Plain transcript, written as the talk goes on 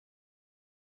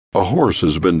A horse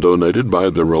has been donated by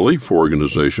the relief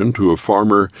organization to a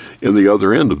farmer in the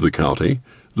other end of the county,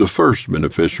 the first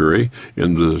beneficiary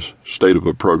in the state of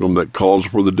a program that calls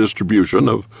for the distribution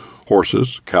of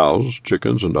horses, cows,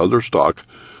 chickens, and other stock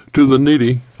to the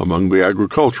needy among the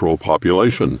agricultural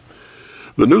population.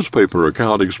 The newspaper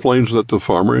account explains that the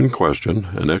farmer in question,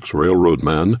 an ex-railroad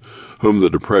man whom the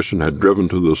Depression had driven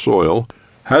to the soil,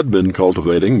 had been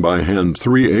cultivating by hand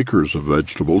 3 acres of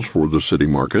vegetables for the city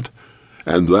market,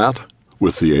 and that,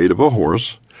 with the aid of a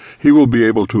horse, he will be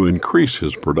able to increase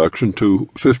his production to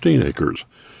 15 acres.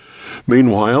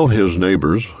 Meanwhile, his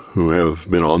neighbors, who have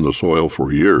been on the soil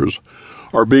for years,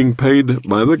 are being paid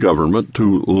by the government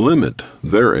to limit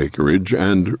their acreage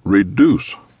and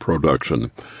reduce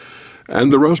production.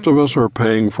 And the rest of us are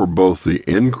paying for both the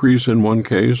increase in one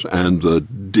case and the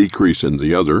decrease in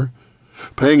the other,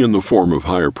 paying in the form of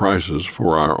higher prices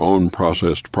for our own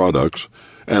processed products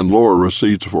and lower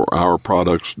receipts for our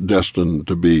products destined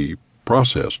to be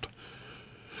processed.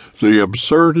 The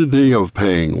absurdity of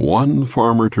paying one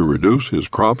farmer to reduce his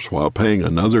crops while paying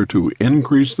another to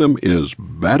increase them is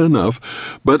bad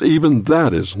enough, but even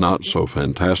that is not so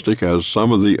fantastic as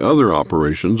some of the other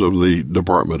operations of the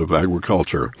Department of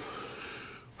Agriculture.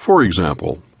 For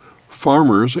example,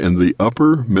 farmers in the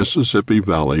upper Mississippi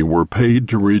Valley were paid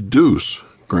to reduce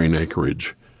grain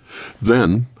acreage.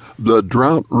 Then, the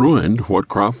drought ruined what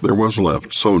crop there was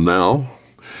left, so now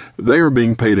they are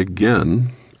being paid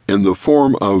again in the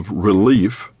form of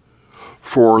relief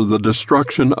for the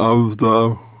destruction of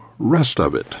the rest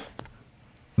of it.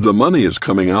 The money is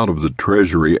coming out of the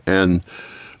Treasury, and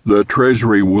the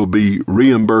Treasury will be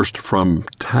reimbursed from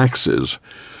taxes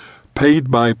paid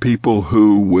by people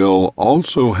who will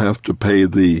also have to pay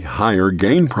the higher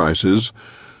gain prices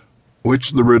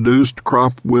which the reduced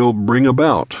crop will bring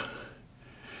about.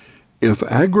 If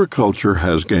agriculture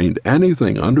has gained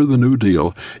anything under the New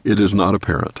Deal, it is not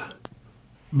apparent.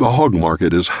 The hog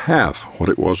market is half what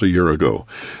it was a year ago.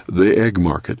 The egg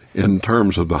market, in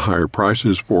terms of the higher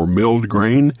prices for milled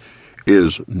grain,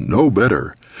 is no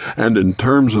better, and in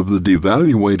terms of the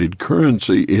devaluated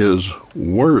currency is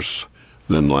worse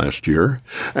than last year.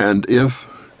 And if,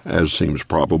 as seems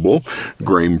probable,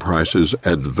 grain prices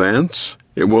advance,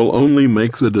 it will only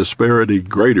make the disparity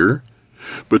greater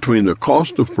between the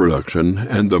cost of production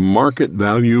and the market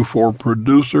value for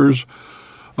producers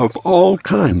of all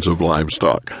kinds of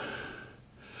livestock.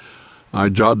 I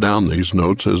jot down these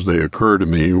notes as they occur to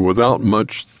me without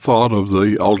much thought of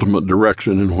the ultimate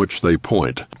direction in which they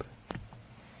point.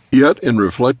 Yet, in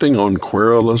reflecting on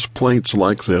querulous plaints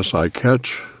like this, I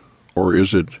catch, or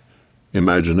is it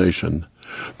imagination,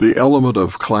 the element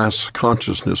of class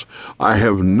consciousness. I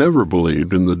have never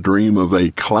believed in the dream of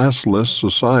a classless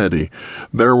society.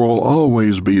 There will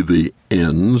always be the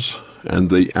ins and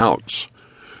the outs.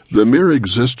 The mere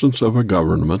existence of a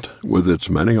government, with its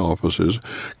many offices,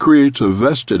 creates a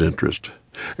vested interest,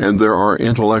 and there are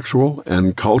intellectual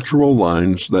and cultural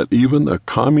lines that even a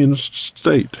communist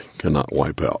state cannot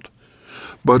wipe out.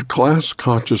 But class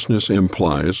consciousness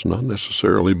implies, not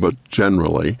necessarily but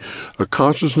generally, a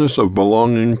consciousness of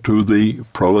belonging to the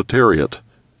proletariat,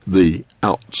 the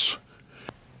outs.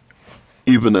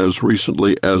 Even as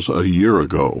recently as a year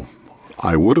ago,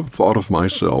 I would have thought of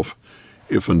myself,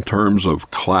 if in terms of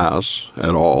class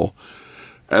at all,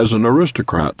 as an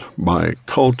aristocrat by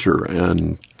culture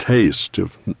and taste,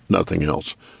 if nothing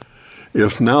else.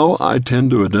 If now I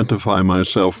tend to identify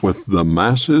myself with the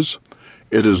masses,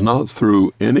 it is not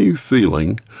through any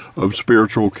feeling of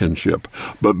spiritual kinship,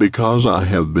 but because I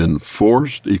have been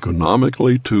forced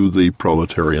economically to the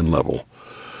proletarian level.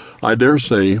 I dare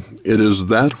say it is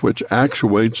that which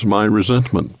actuates my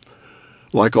resentment.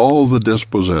 Like all the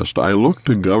dispossessed, I look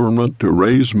to government to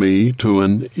raise me to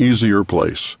an easier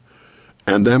place,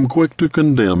 and am quick to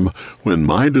condemn when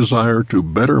my desire to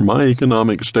better my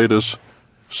economic status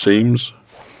seems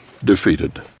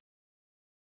defeated.